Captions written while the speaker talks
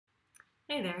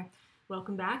Hey there,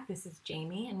 welcome back. This is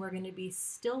Jamie, and we're going to be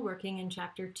still working in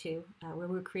Chapter 2, where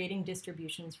we're creating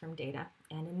distributions from data.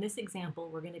 And in this example,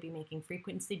 we're going to be making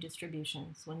frequency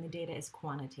distributions when the data is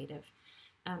quantitative.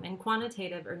 And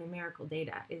quantitative or numerical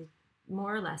data is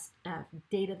more or less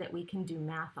data that we can do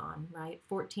math on, right?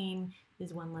 14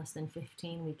 is 1 less than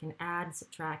 15. We can add,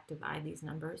 subtract, divide these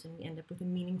numbers, and we end up with a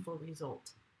meaningful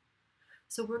result.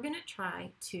 So we're going to try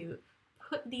to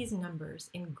put these numbers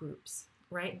in groups.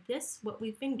 Right? What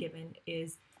we've been given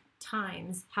is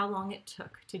times how long it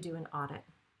took to do an audit.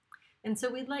 And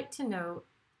so we'd like to know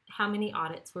how many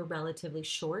audits were relatively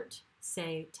short,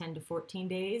 say 10 to 14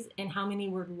 days, and how many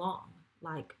were long,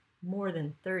 like more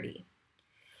than 30.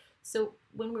 So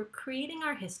when we're creating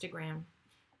our histogram,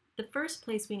 the first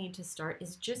place we need to start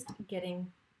is just getting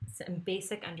some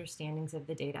basic understandings of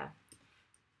the data.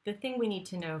 The thing we need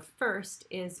to know first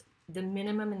is the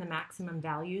minimum and the maximum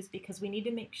values, because we need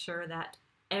to make sure that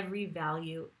every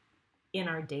value in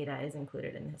our data is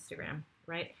included in the histogram,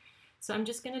 right? So I'm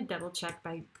just going to double check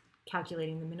by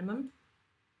calculating the minimum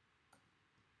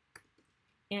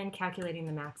and calculating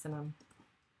the maximum.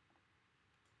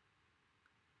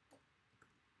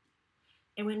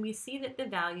 And when we see that the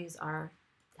values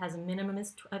has a minimum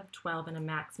of 12 and a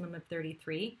maximum of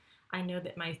 33, I know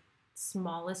that my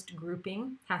smallest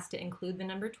grouping has to include the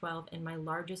number 12 and my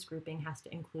largest grouping has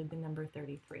to include the number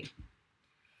 33.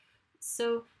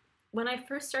 So when I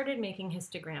first started making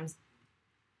histograms,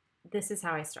 this is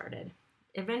how I started.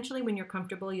 Eventually, when you're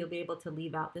comfortable, you'll be able to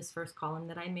leave out this first column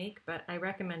that I make, but I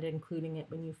recommend including it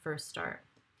when you first start.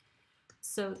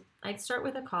 So I'd start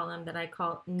with a column that I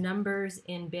call numbers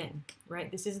in bin, right?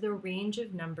 This is the range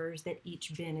of numbers that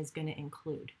each bin is going to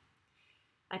include.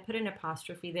 I put an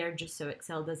apostrophe there just so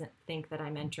Excel doesn't think that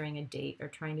I'm entering a date or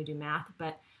trying to do math,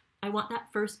 but I want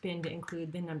that first bin to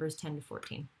include the numbers 10 to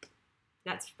 14.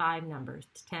 That's 5 numbers,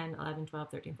 10, 11, 12,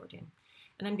 13, 14.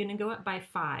 And I'm going to go up by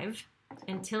 5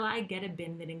 until I get a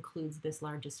bin that includes this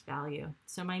largest value.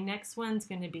 So my next one's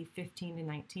going to be 15 to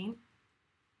 19.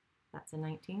 That's a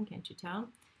 19, can't you tell?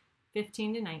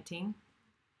 15 to 19,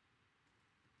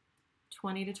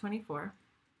 20 to 24,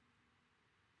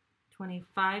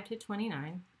 25 to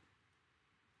 29,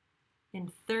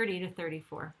 and 30 to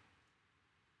 34.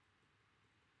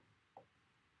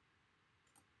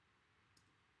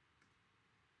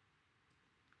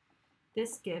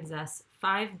 This gives us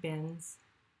 5 bins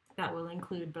that will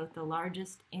include both the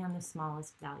largest and the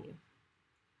smallest value.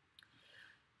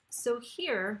 So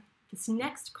here, this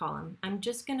next column, I'm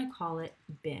just going to call it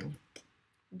bin.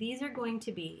 These are going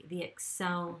to be the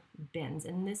Excel bins,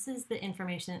 and this is the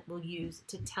information that we'll use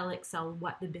to tell Excel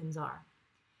what the bins are.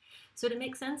 So to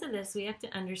make sense of this, we have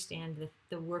to understand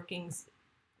the workings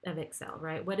of Excel,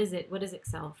 right? What is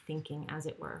Excel thinking, as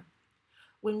it were?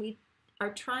 When we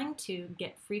are trying to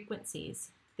get frequencies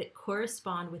that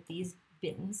correspond with these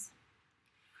bins,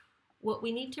 what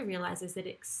we need to realize is that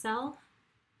Excel,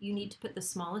 you need to put the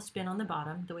smallest bin on the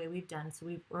bottom, the way we've done. So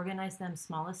we've organized them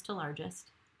smallest to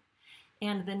largest.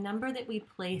 And the number that we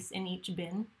place in each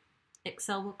bin,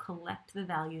 Excel will collect the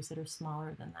values that are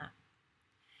smaller than that.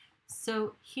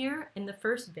 So here in the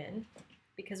first bin,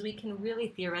 because we can really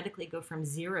theoretically go from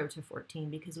 0 to 14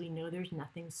 because we know there's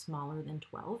nothing smaller than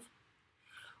 12,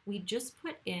 we just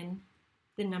put in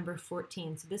the number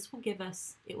 14. So this will give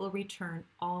us, it will return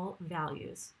all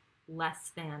values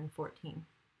less than 14.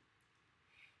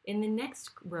 In the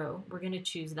next row, we're going to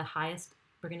choose the highest,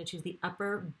 we're going to choose the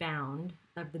upper bound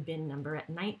of the bin number at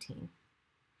 19.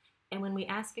 And when we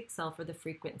ask Excel for the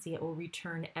frequency, it will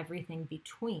return everything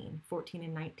between 14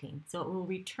 and 19. So it will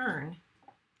return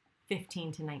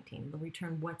 15 to 19. It will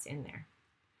return what's in there.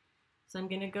 So I'm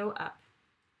going to go up,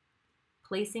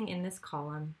 placing in this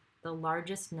column the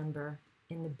largest number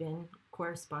in the bin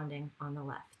corresponding on the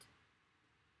left.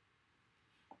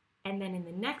 And then in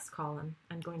the next column,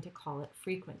 I'm going to call it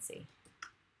frequency.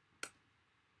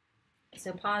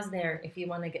 So pause there if you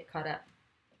want to get caught up,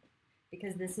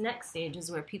 because this next stage is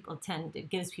where it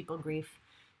gives people grief.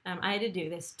 I had to do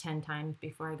this 10 times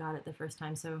before I got it the first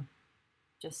time, so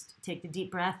just take the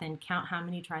deep breath and count how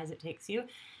many tries it takes you.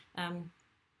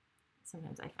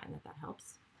 Sometimes I find that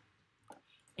helps.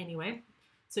 Anyway,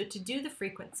 so to do the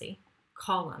frequency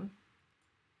column,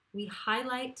 we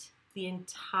highlight the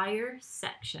entire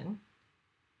section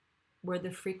where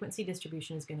the frequency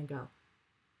distribution is going to go,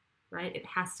 right? It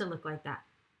has to look like that.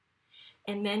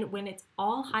 And then when it's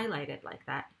all highlighted like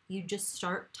that, you just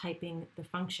start typing the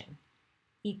function,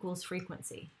 equals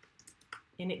frequency,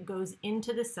 and it goes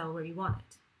into the cell where you want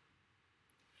it.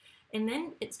 And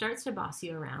then it starts to boss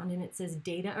you around, and it says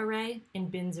data array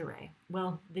and bins array.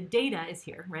 Well, the data is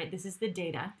here, right? This is the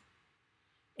data.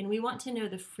 And we want to know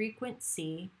the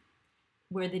frequency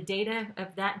where the data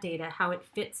of that data, how it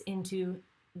fits into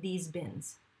these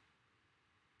bins.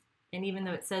 And even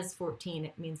though it says 14,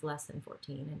 it means less than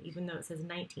 14. And even though it says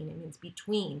 19, it means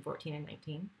between 14 and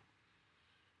 19.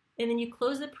 And then you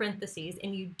close the parentheses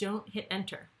and you don't hit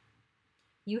enter.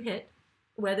 You hit,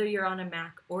 whether you're on a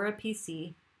Mac or a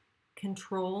PC,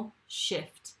 Control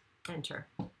Shift Enter.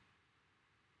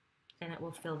 And it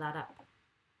will fill that up.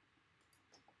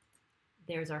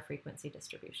 There's our frequency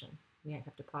distribution. We might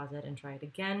have to pause it and try it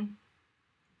again.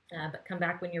 But come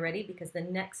back when you're ready, because the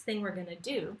next thing we're going to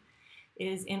do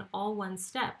is, in all one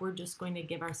step, we're just going to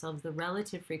give ourselves the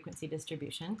relative frequency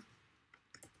distribution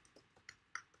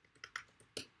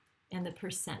and the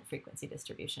percent frequency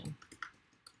distribution.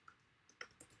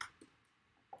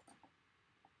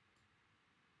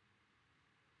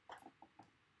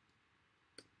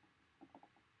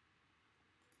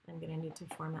 I'm going to need to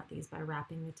format these by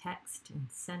wrapping the text and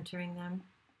centering them.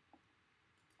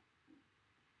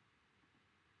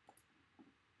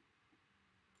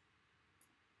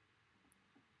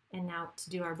 And now to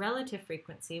do our relative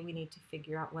frequency, we need to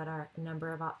figure out what our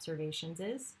number of observations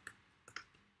is.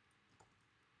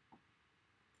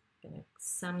 I'm going to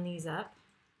sum these up,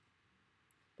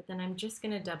 but then I'm just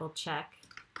going to double check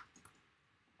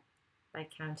by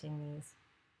counting these.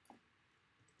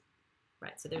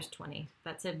 Right, so there's 20.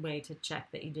 That's a way to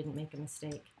check that you didn't make a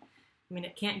mistake. I mean,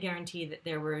 it can't guarantee that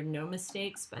there were no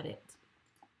mistakes, but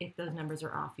if those numbers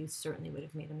are off, you certainly would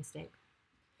have made a mistake.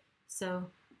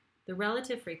 So the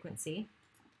relative frequency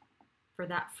for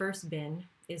that first bin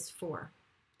is 4.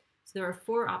 So there are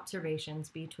 4 observations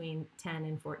between 10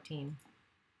 and 14.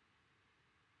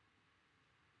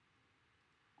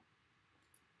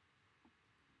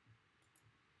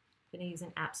 I'm going to use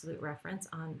an absolute reference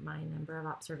on my number of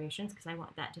observations because I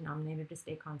want that denominator to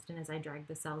stay constant as I drag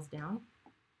the cells down.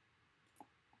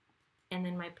 And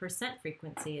then my percent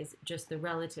frequency is just the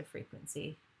relative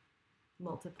frequency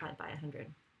multiplied by 100.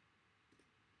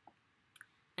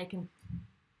 I can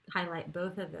highlight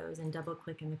both of those and double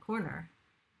click in the corner,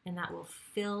 and that will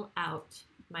fill out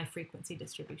my frequency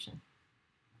distribution.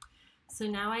 So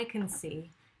now I can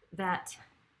see that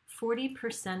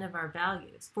 40% of our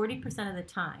values, 40% of the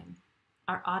time,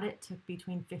 our audit took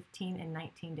between 15 and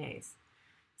 19 days.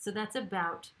 So that's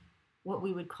about what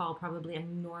we would call probably a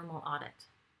normal audit.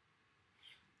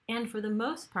 And for the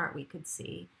most part, we could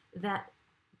see that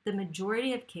the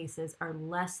majority of cases are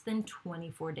less than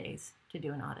 24 days to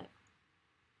do an audit.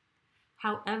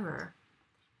 However,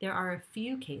 there are a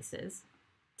few cases,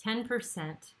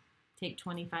 10% take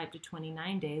 25 to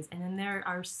 29 days, and then there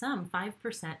are some,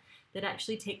 5%, that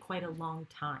actually take quite a long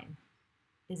time,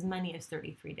 as many as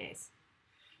 33 days.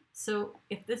 So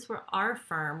if this were our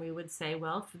firm, we would say,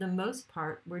 well, for the most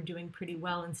part, we're doing pretty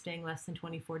well in staying less than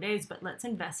 24 days, but let's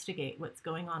investigate what's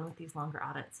going on with these longer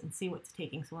audits and see what's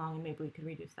taking so long, and maybe we could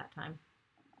reduce that time.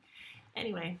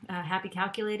 Anyway, happy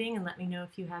calculating, and let me know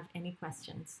if you have any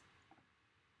questions.